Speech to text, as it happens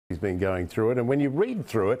He's been going through it, and when you read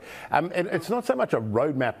through it, it's not so much a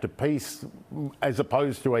roadmap to peace as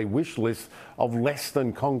opposed to a wish list of less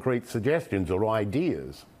than concrete suggestions or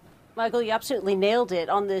ideas. Michael, you absolutely nailed it.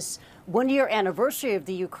 On this one-year anniversary of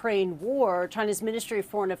the Ukraine war, China's Ministry of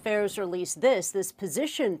Foreign Affairs released this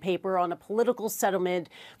position paper on a political settlement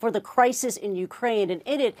for the crisis in Ukraine. And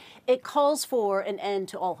in it, it calls for an end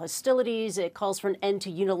to all hostilities. It calls for an end to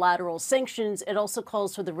unilateral sanctions. It also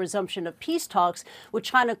calls for the resumption of peace talks, with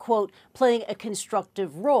China, quote, playing a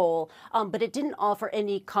constructive role. But it didn't offer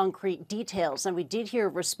any concrete details. And we did hear a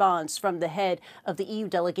response from the head of the EU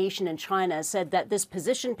delegation in China, said that this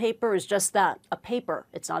position paper is just that, a paper.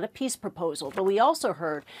 It's not a peace proposal. But we also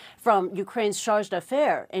heard from Ukraine's charge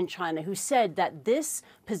d'affaires in China, who said that this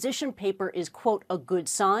position paper is, quote, a good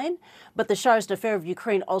sign. But the charge d'affaires of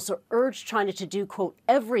Ukraine also urged China to do, quote,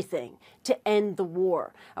 everything to end the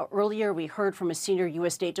war. Earlier, we heard from a senior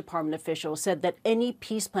U.S. State Department official who said that any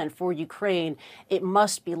peace plan for Ukraine, it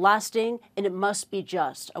must be lasting and it must be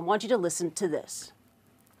just. I want you to listen to this.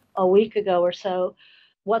 A week ago or so,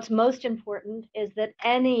 what's most important is that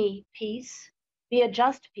any peace be a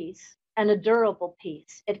just peace and a durable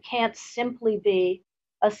peace. It can't simply be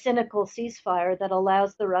a cynical ceasefire that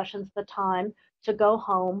allows the Russians the time to go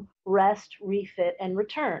home, rest, refit, and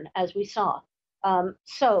return, as we saw.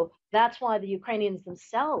 So that's why the Ukrainians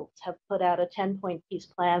themselves have put out a 10-point peace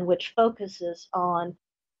plan, which focuses on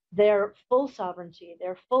their full sovereignty,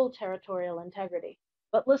 their full territorial integrity.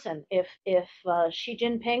 But listen, if Xi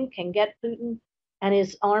Jinping can get Putin and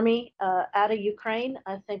his army out of Ukraine,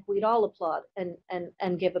 I think we'd all applaud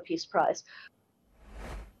and give a peace prize.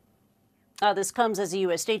 This comes as the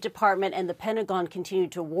U.S. State Department and the Pentagon continue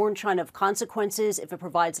to warn China of consequences if it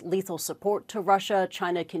provides lethal support to Russia.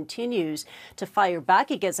 China continues to fire back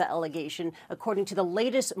against that allegation. According to the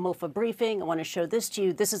latest MOFA briefing, I want to show this to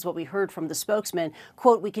you. This is what we heard from the spokesman.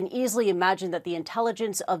 Quote, we can easily imagine that the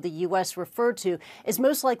intelligence of the U.S. referred to is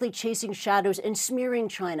most likely chasing shadows and smearing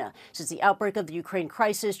China. Since the outbreak of the Ukraine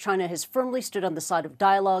crisis, China has firmly stood on the side of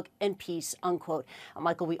dialogue and peace, unquote.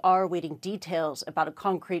 Michael, we are awaiting details about a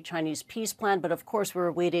concrete Chinese peace plan, but of course we're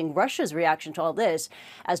awaiting Russia's reaction to all this.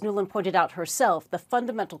 As Nuland pointed out herself, the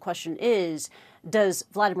fundamental question is, does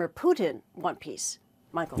Vladimir Putin want peace?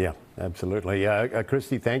 Michael. Yeah, absolutely.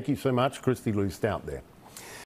 Kristie, thank you so much. Kristie Lu Stout there.